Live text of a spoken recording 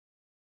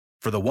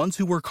For the ones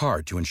who work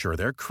hard to ensure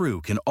their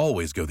crew can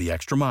always go the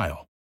extra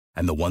mile,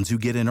 and the ones who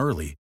get in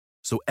early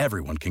so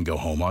everyone can go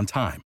home on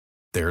time,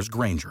 there's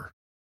Grainger,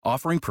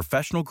 offering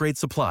professional-grade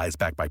supplies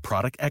backed by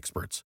product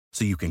experts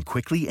so you can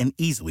quickly and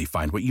easily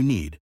find what you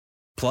need.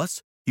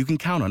 Plus, you can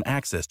count on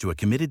access to a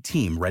committed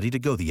team ready to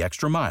go the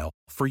extra mile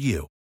for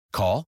you.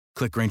 Call,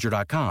 click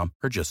Grainger.com,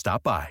 or just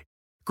stop by.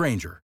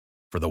 Grainger,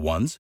 for the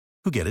ones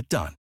who get it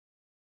done.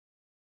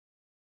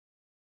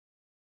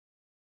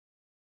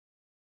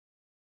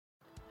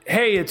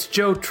 Hey, it's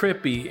Joe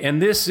Trippi,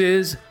 and this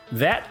is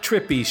That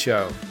Trippi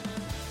Show.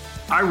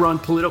 I run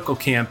political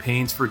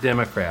campaigns for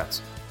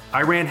Democrats.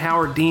 I ran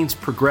Howard Dean's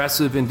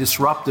progressive and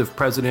disruptive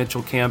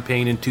presidential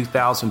campaign in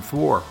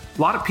 2004.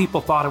 A lot of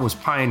people thought it was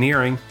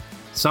pioneering.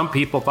 Some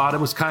people thought it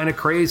was kind of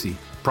crazy.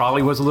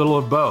 Probably was a little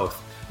of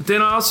both. But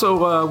then I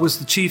also was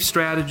the chief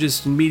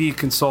strategist and media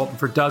consultant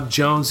for Doug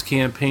Jones'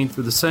 campaign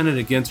for the Senate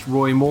against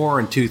Roy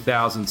Moore in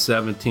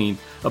 2017,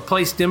 a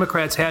place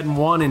Democrats hadn't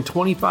won in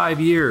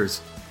 25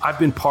 years. I've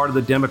been part of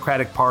the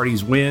Democratic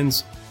Party's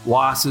wins,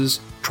 losses,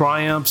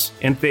 triumphs,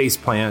 and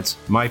faceplants,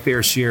 my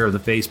fair share of the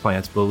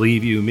faceplants,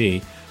 believe you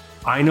me.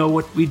 I know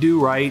what we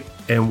do right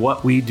and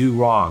what we do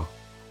wrong.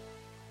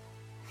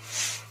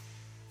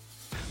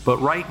 But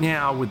right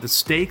now, with the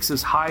stakes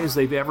as high as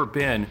they've ever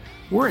been,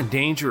 we're in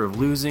danger of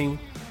losing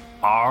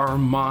our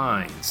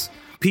minds.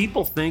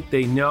 People think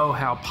they know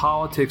how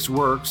politics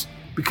works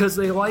because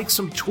they liked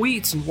some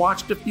tweets and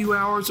watched a few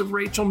hours of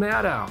Rachel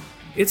Maddow.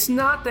 It's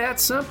not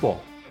that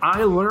simple.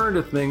 I learned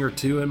a thing or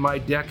two in my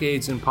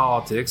decades in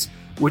politics,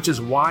 which is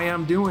why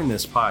I'm doing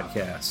this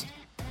podcast.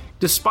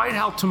 Despite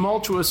how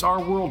tumultuous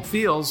our world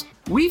feels,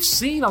 we've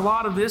seen a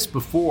lot of this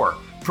before.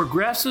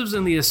 Progressives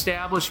and the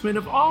establishment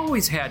have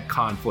always had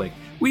conflict.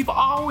 We've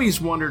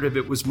always wondered if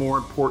it was more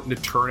important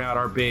to turn out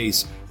our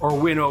base or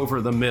win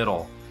over the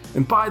middle.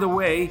 And by the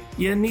way,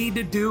 you need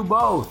to do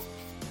both.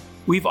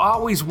 We've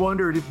always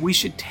wondered if we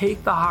should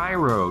take the high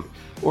road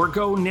or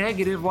go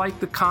negative like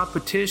the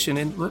competition.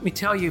 And let me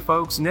tell you,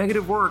 folks,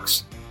 negative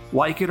works,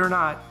 like it or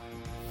not.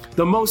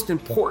 The most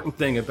important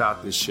thing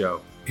about this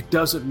show, it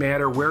doesn't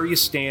matter where you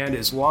stand,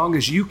 as long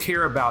as you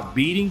care about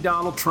beating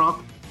Donald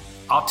Trump,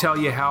 I'll tell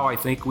you how I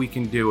think we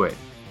can do it.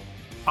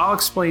 I'll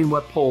explain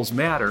what polls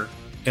matter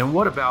and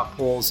what about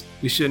polls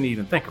we shouldn't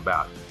even think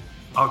about.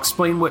 I'll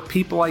explain what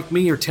people like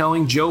me are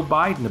telling Joe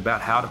Biden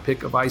about how to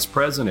pick a vice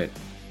president.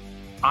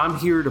 I'm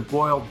here to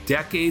boil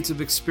decades of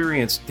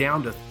experience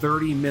down to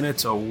 30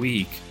 minutes a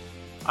week.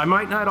 I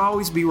might not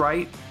always be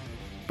right,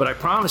 but I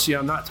promise you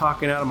I'm not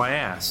talking out of my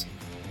ass.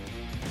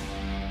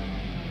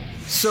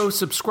 So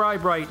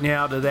subscribe right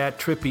now to That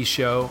Trippi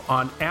Show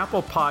on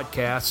Apple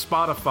Podcasts,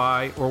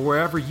 Spotify, or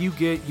wherever you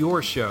get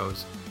your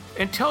shows.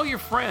 And tell your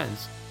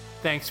friends.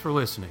 Thanks for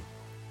listening.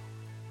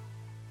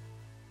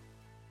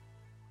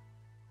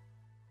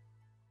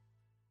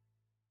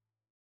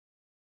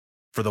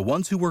 For the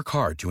ones who work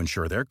hard to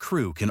ensure their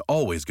crew can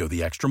always go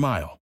the extra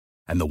mile,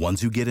 and the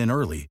ones who get in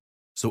early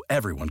so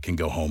everyone can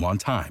go home on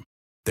time,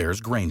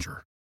 there's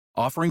Grainger,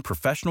 offering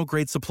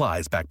professional-grade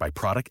supplies backed by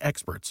product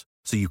experts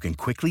so you can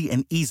quickly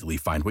and easily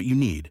find what you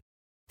need.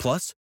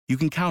 Plus, you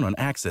can count on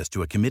access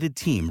to a committed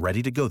team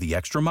ready to go the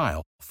extra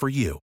mile for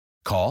you.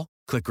 Call,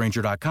 click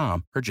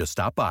Grainger.com, or just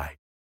stop by.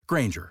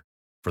 Grainger,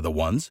 for the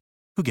ones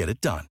who get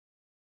it done.